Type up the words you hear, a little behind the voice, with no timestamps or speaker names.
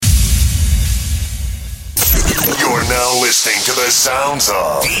now listening to the sounds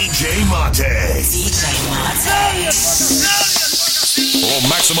of DJ Mate. DJ Mate. For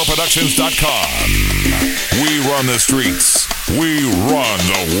MaximoProductions.com. We run the streets. We run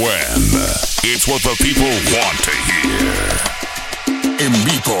the web. It's what the people want to hear. En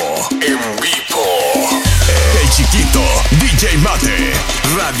vivo. El chiquito, DJ Mate.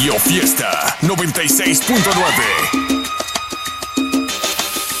 Radio Fiesta 96.9.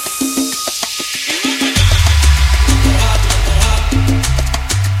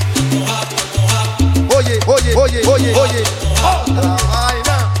 Oye, otra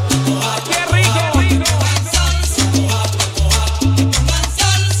vaina. ¡Qué rico!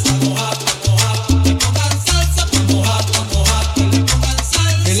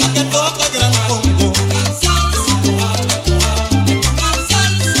 Es la que toca gran combo.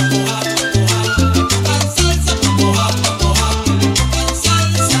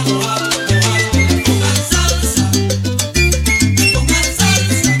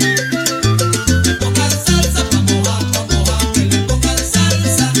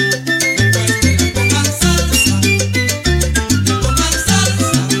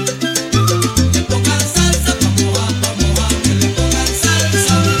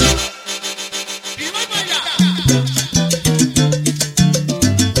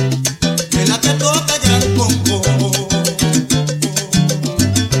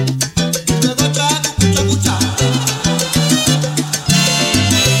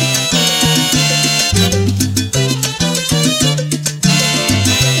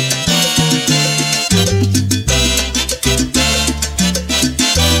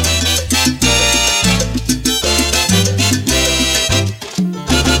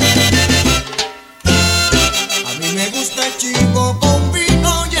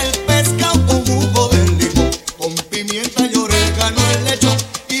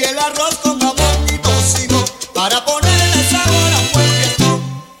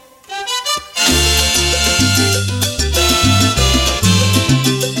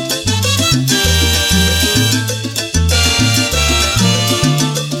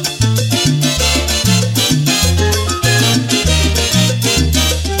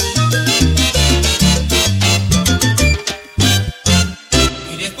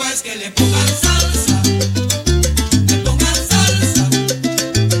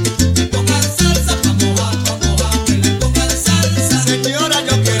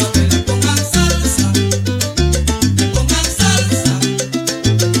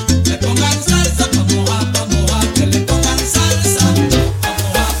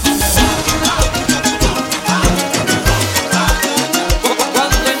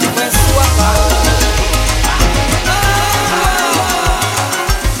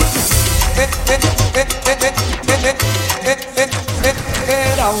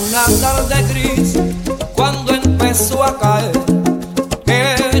 Una tarde gris cuando empezó a caer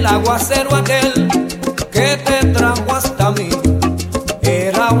el aguacero aquel que te trajo hasta mí.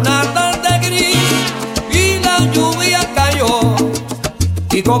 Era una tarde gris y la lluvia cayó,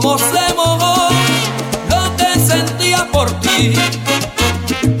 y como se mojó lo que sentía por ti.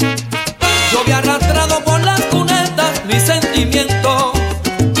 Yo había arrastrado por las cunetas mis sentimientos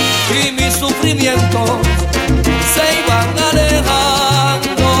y mis sufrimientos se iban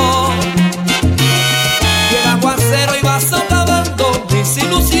alejando, y el aguacero iba socavando mis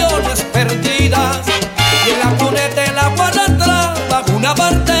ilusiones perdidas, y en la cuneta el agua arrastraba una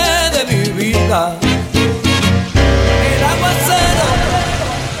parte de mi vida. El aguacero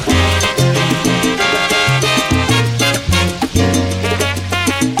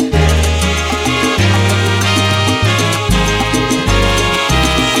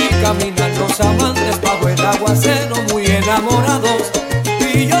y caminan los amantes bajo el aguacero muy enamorados,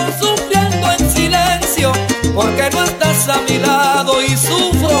 y yo sufriendo en silencio porque no estás a mi lado y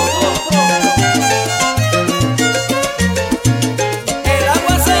sufro. El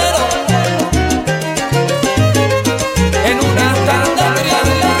aguacero en una tarde gris.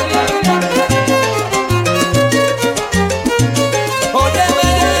 Oye,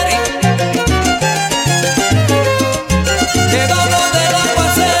 Mary, te hablo del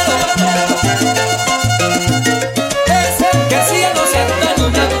aguacero, es que el cielo se está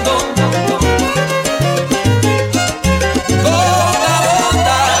nublando.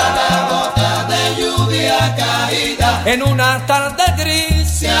 En una tarde gris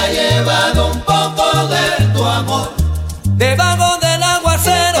Se ha llevado un poco de tu amor. debajo del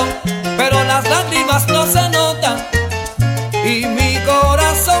aguacero, pero las lágrimas no se notan y mi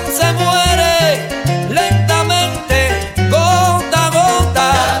corazón se muere lentamente, gota a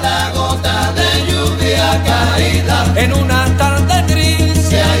gota. Cada gota de lluvia caída En una tarde gris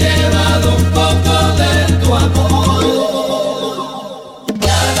se ha llevado un poco de tu amor.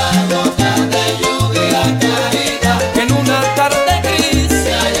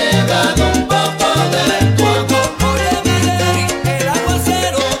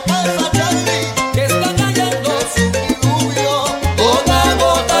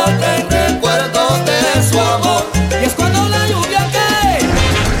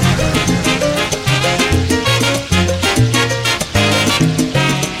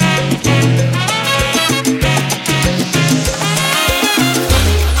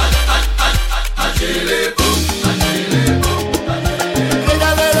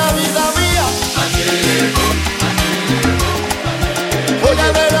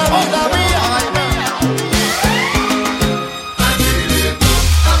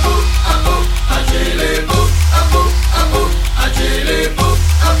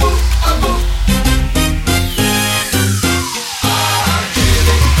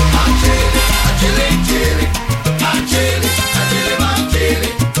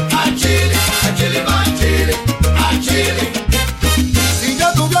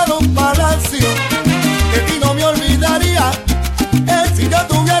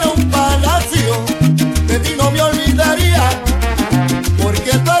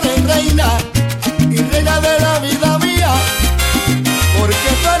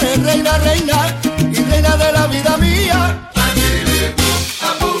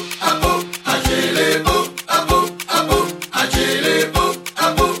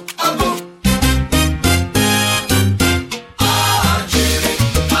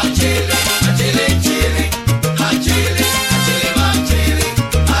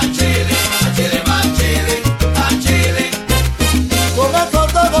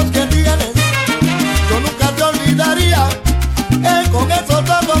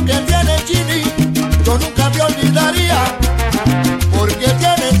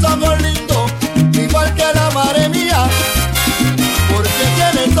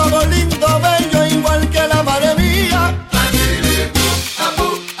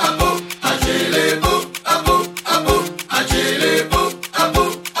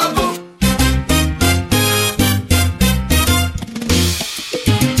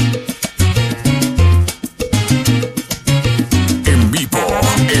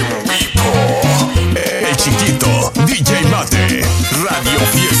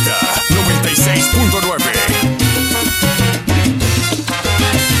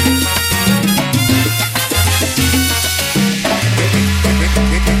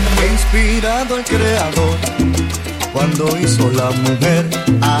 cuando hizo la mujer.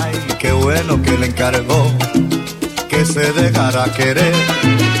 Ay, qué bueno que le encargó que se dejara querer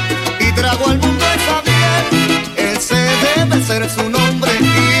y trajo al mundo esa miel. Ese debe ser su nombre y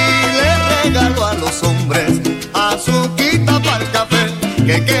le regaló a los hombres azuquita para el café.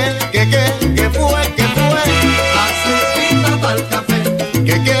 Que fue, azuquita para el café.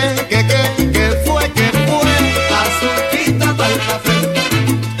 Que fue, azuquita para el café.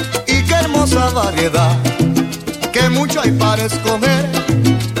 Y qué hermosa variedad, que mucho hay para escoger.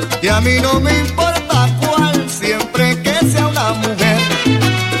 Y a mí no me importa cuál, siempre que sea una mujer.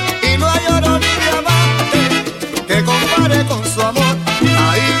 Y no hay oro ni diamante que compare con su amor.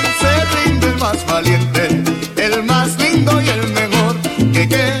 Ahí se rinde el más valiente, el más lindo y el mejor. Que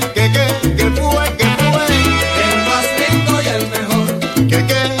fue, el más lindo y el mejor. Que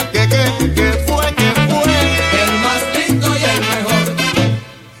fue, el más lindo y el mejor.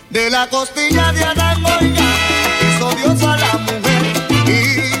 De la costilla de Adán, oiga, hizo Dios a la mujer y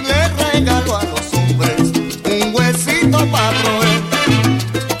le regaló a los hombres un huesito para roer.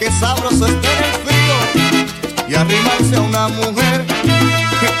 Qué sabroso es tener frío y arrimarse a una mujer.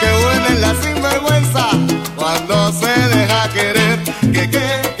 Qué buena es la sinvergüenza cuando se deja querer.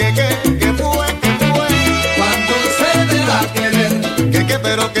 Que fue, cuando se deja querer.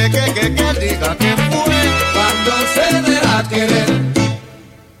 Pero que diga que fue cuando se deja querer.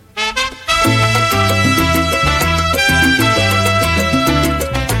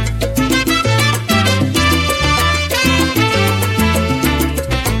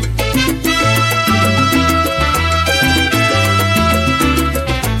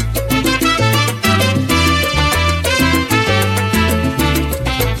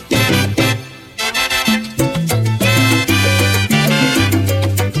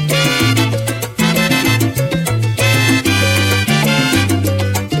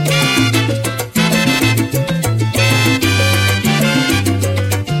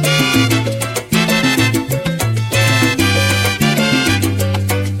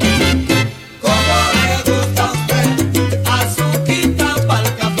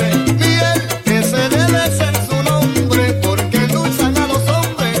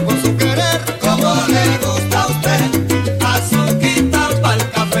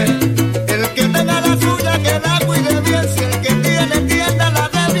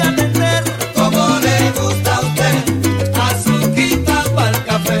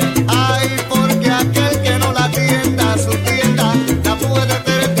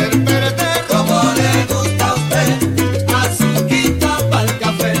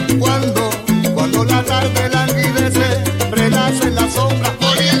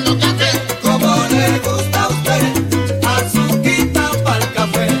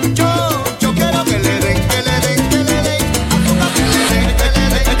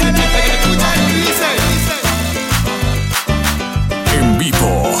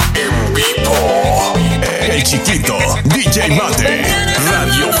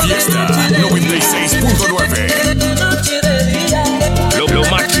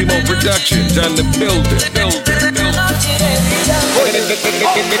 Productions on the building.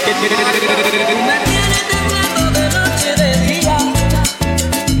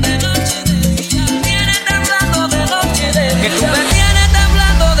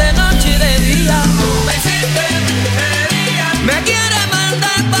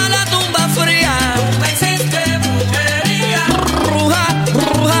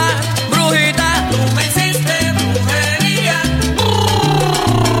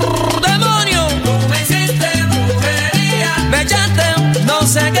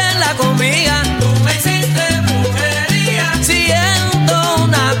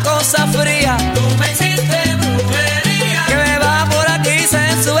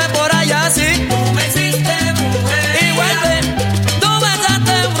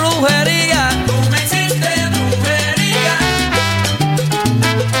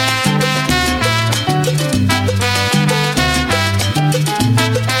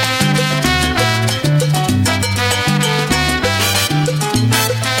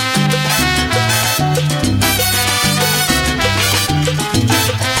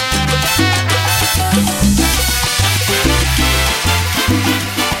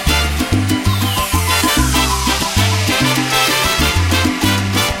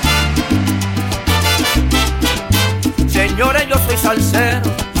 Salsero,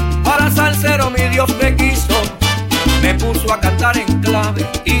 para salsero mi Dios me quiso, me puso a cantar en clave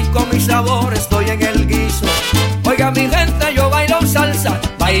y con mi sabor estoy en el guiso. Oiga mi gente, yo bailo salsa,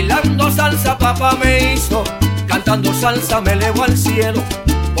 bailando salsa papá me hizo, cantando salsa me elevo al cielo,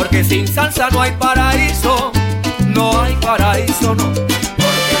 porque sin salsa no hay paraíso, no hay paraíso, no,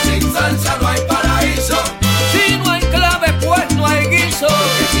 porque sin salsa no hay paraíso, si no hay clave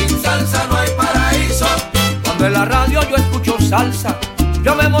salsa,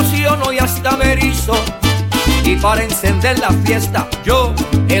 yo me emociono y hasta me erizo. Y para encender la fiesta, yo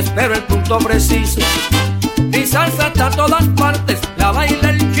espero el punto preciso. Mi salsa está a todas partes, la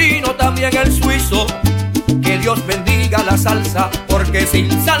baila el chino, también el suizo. Que Dios bendiga la salsa, porque sin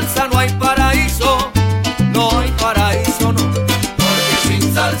salsa no hay paraíso. No hay paraíso, no. Porque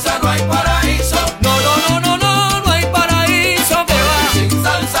sin salsa no hay paraíso. No, no, no, no, no, no hay paraíso, que va. Sin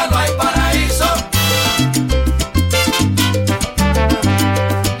salsa no hay paraíso.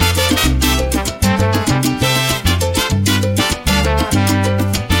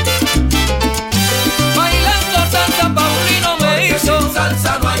 Bailando salsa Paulino me hizo. Sin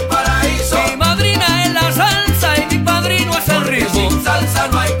salsa no hay paraíso. Mi madrina es la salsa y mi padrino es el ritmo. Sin salsa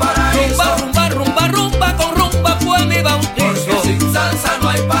no hay paraíso. Rumba, rumba, rumba, rumba, con rumba fue mi bautizo. Porque sin salsa no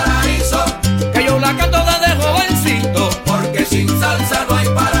hay paraíso. Que yo la canto desde jovencito. Porque sin salsa no hay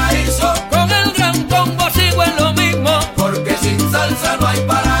paraíso. Con el gran combo sigo en lo mismo. Porque sin salsa no hay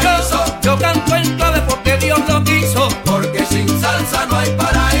paraíso. Yo canto en clave porque Dios lo quiso. Porque sin salsa no hay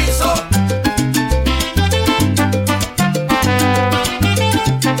paraíso.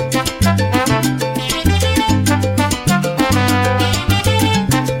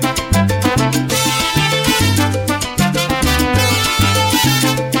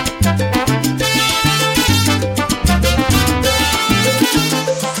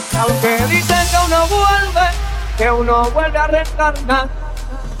 Aunque dicen que uno vuelve a reencarnar,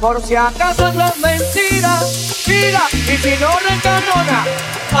 por si acaso eso es mentira, mira, y si no reencarnona,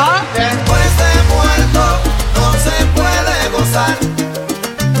 ¿ah? Después de muerto no se puede gozar.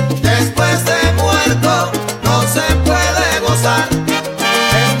 Después de muerto no se puede gozar.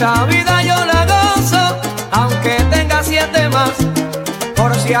 Esta vida yo la gozo, aunque tenga 7 más.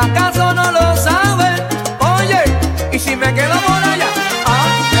 Por si acaso no lo saben, oye, y si me quedo por allá, ¿ah?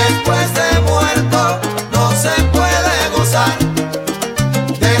 Después de muerto no se puede gozar.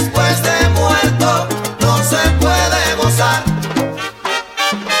 Después de muerto no se puede gozar.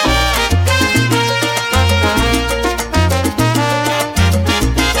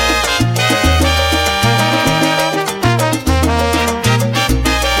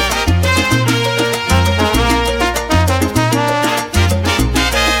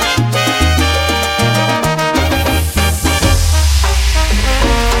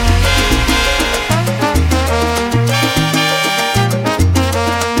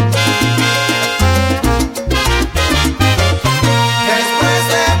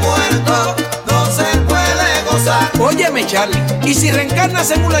 Óyeme, Charlie, y si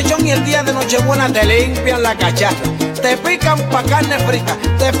reencarnas en un lechón y el día de Nochebuena te limpian la cacharra, te pican pa' carne frita,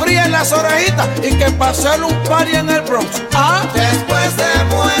 te fríen las orejitas y que pa' hacer un party en el Bronx, ¿ah? Después de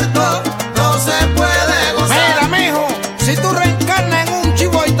muerto no se puede gozar. Mira, mijo, si tú reencarnas en un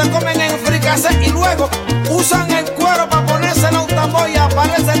chivo y te comen en fricase y luego usan el cuero pa' ponérselo a un tambor y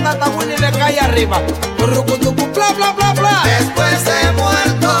aparece el Tata Willy y le cae arriba. Bla, bla, bla, bla. Después de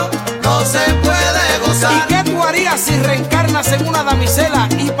muerto no se puede gozar. ¿Y qué tú harías si reencarnas en una damisela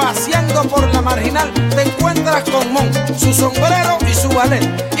y paseando por la marginal te encuentras con Mon, su sombrero y su ballet?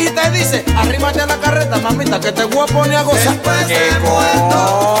 Y te dice, arrímate a la carreta, mamita, que te voy a poner a gozar. Después de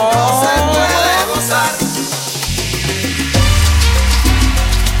muerto no se puede gozar.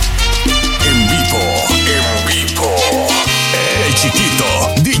 En vivo. El chiquito,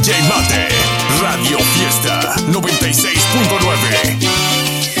 DJ Mate, Radio Fiesta 96.9.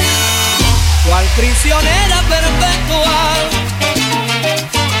 Cual prisionera perpetual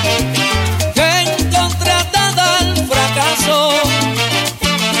contratada al fracaso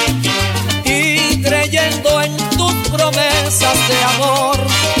y creyendo en tus promesas de amor,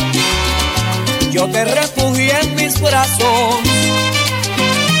 yo te refugié en mis brazos.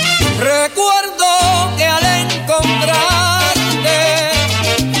 Recuerdo que al encontrarte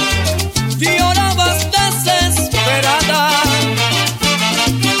llorabas desesperada,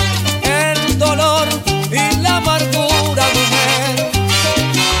 el dolor y la amargura, mujer,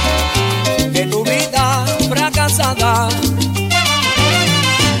 de tu vida fracasada.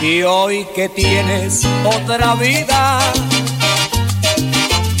 Y hoy que tienes otra vida,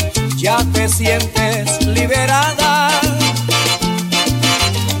 ya te sientes liberada.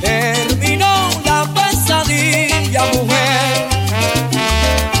 Terminó la pesadilla, mujer,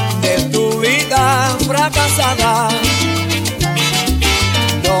 de tu vida fracasada.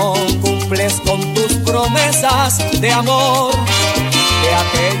 No cumples con tus promesas de amor, de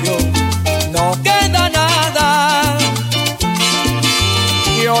aquello no queda nada.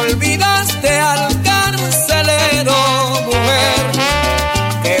 Y olvidaste al carcelero, mujer,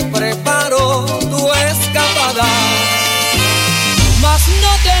 que preparó tu escapada. Mas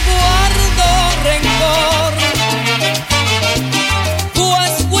no te guardo rencor,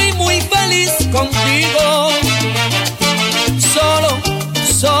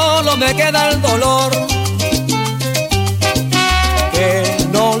 queda el dolor, que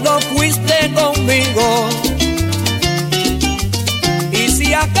no lo fuiste conmigo. Y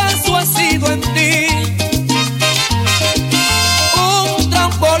si acaso ha sido en ti un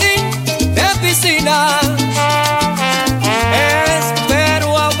trampolín de piscina,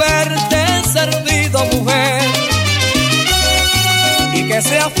 espero haberte servido, mujer, y que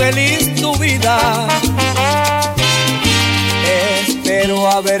sea feliz tu vida. Espero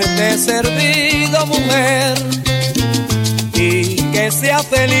haberte servido, mujer, y que sea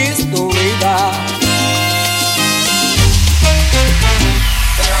feliz tu vida.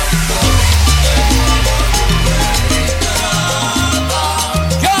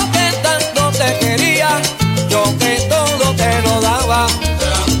 Yo que tanto te quería, yo que todo te lo daba.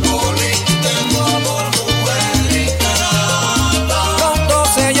 Pronto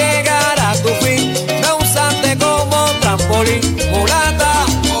se llegará a tu fin, me usaste como trampolín, mulata.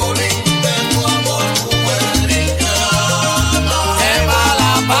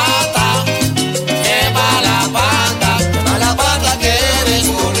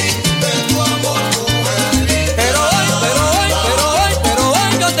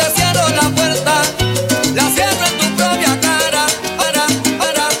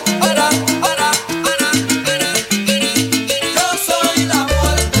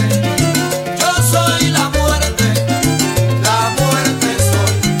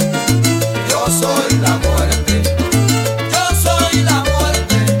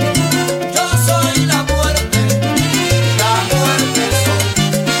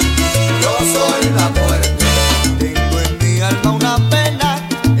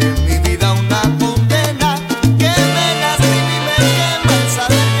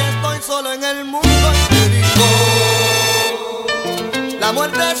 La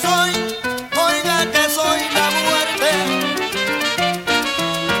muerte soy, oiga que soy la muerte.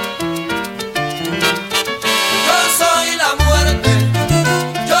 Yo soy la muerte,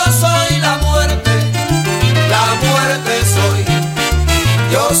 yo soy la muerte. La muerte soy,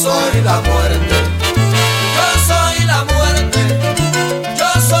 yo soy la muerte. Yo soy la muerte,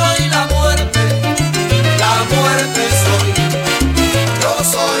 yo soy la muerte. La muerte soy, yo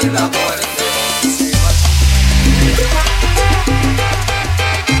soy la muerte.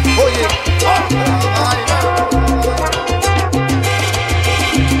 Oye,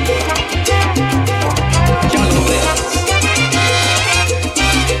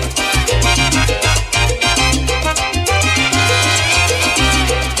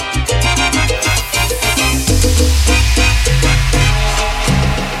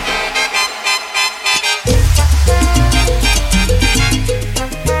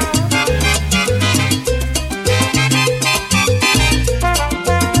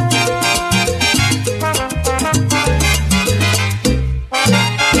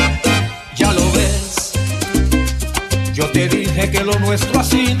 Ya lo ves. Te dije que lo nuestro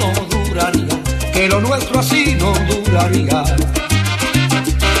así no duraría, que lo nuestro así no duraría.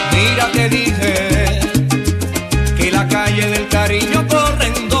 Mira, te dije que la calle del cariño corre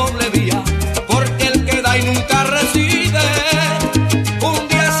en doble vía, porque el que da y nunca recibe, un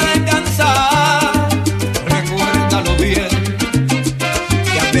día se cansa. Recuérdalo bien,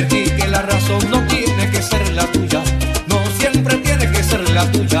 y advertí que la razón no tiene que ser la tuya, no siempre tiene que ser la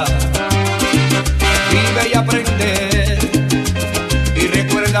tuya. Vive y aprende,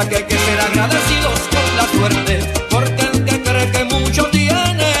 que hay que ser agradecidos con la suerte, porque el que cree que mucho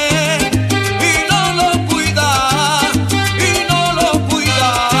tiene y no lo cuida,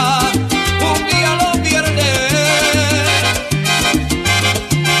 un día lo pierde.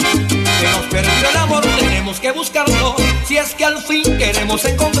 Se nos perdió el amor, tenemos que buscarlo, si es que al fin queremos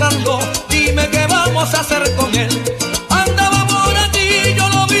encontrarlo. Dime qué vamos a hacer con él. Andaba por aquí, yo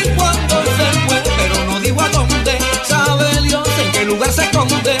lo vi cuando se fue, pero no digo a dónde. Sabe Dios en qué lugar se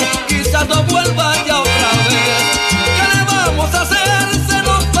esconde, quizás no vuelva ya otra vez. ¿Qué le vamos a hacer? Se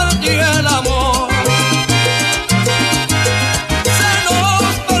nos perdió el amor. Se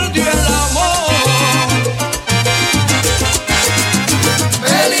nos perdió el amor.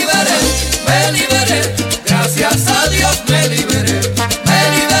 Me liberé, gracias a Dios me liberé.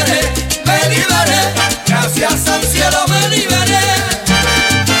 Me liberé, gracias al cielo me liberé.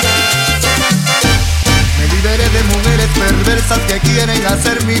 De mujeres perversas que quieren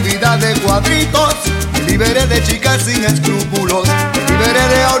hacer mi vida de cuadritos. Me liberé de chicas sin escrúpulos. Me liberé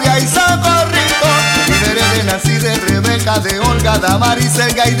de Aurea y Socorrito. Me liberé de Nancy, de Rebeca, de Olga, Damaris,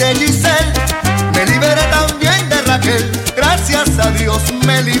 Elga y de Giselle. Me liberé también de Raquel, gracias a Dios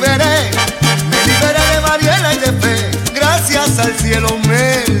me liberé. Me liberé de Mariela y de Fe, gracias al cielo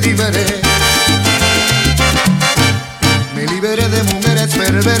me liberé. Me liberé de mujeres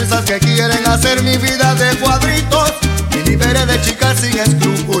perversas que quieren sin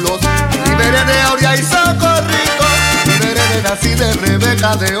escrúpulos. Me liberé de Aurea y Socorrico. Me liberé de Nancy, de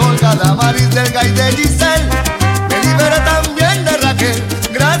Rebeca, de Olga, de Amaris, del Gay, de Giselle. Me liberé también de Raquel,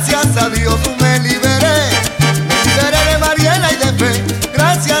 gracias a Dios me liberé. Me liberé de Mariela y de Fe,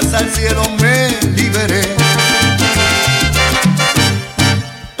 gracias al cielo me liberé.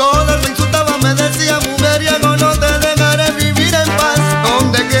 Todos me insultaban, me decían mujeriego, no te dejaré vivir en paz.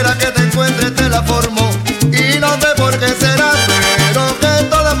 Donde quiera que te encuentres te la formo, y no sé por qué será, pero que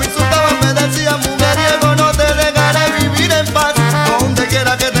todos me insultaban, me decían mujeriego, no te dejaré vivir en paz. Donde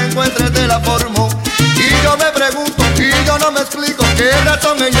quiera que te encuentres te la formo, y yo me pregunto, y yo no me explico qué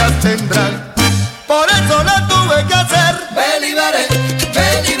razón ellas tendrán. Por eso la tuve que hacer. Me liberé,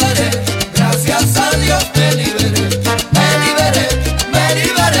 gracias a Dios me liberé. Me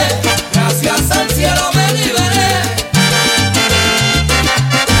liberé, gracias al cielo me liberé.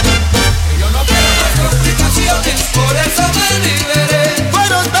 Yo no quiero más complicaciones, por eso me liberé.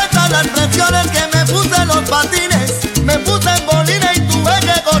 Fueron tantas las presiones que me puse en los patines, me puse en bolina y tuve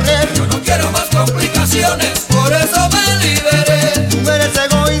que correr. Yo no quiero más complicaciones, por eso me liberé. Mujeres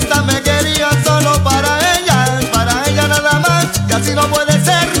egoístas me querían solo para ella nada más, y así no puede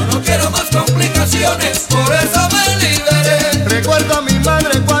ser. Yo no quiero más complicaciones, por eso me liberé. Recuerdo a mi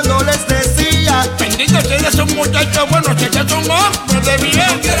madre cuando les decía: bendito, si eres un muchacho bueno, si eres un hombre de bien.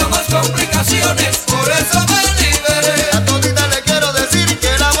 No quiero más complicaciones,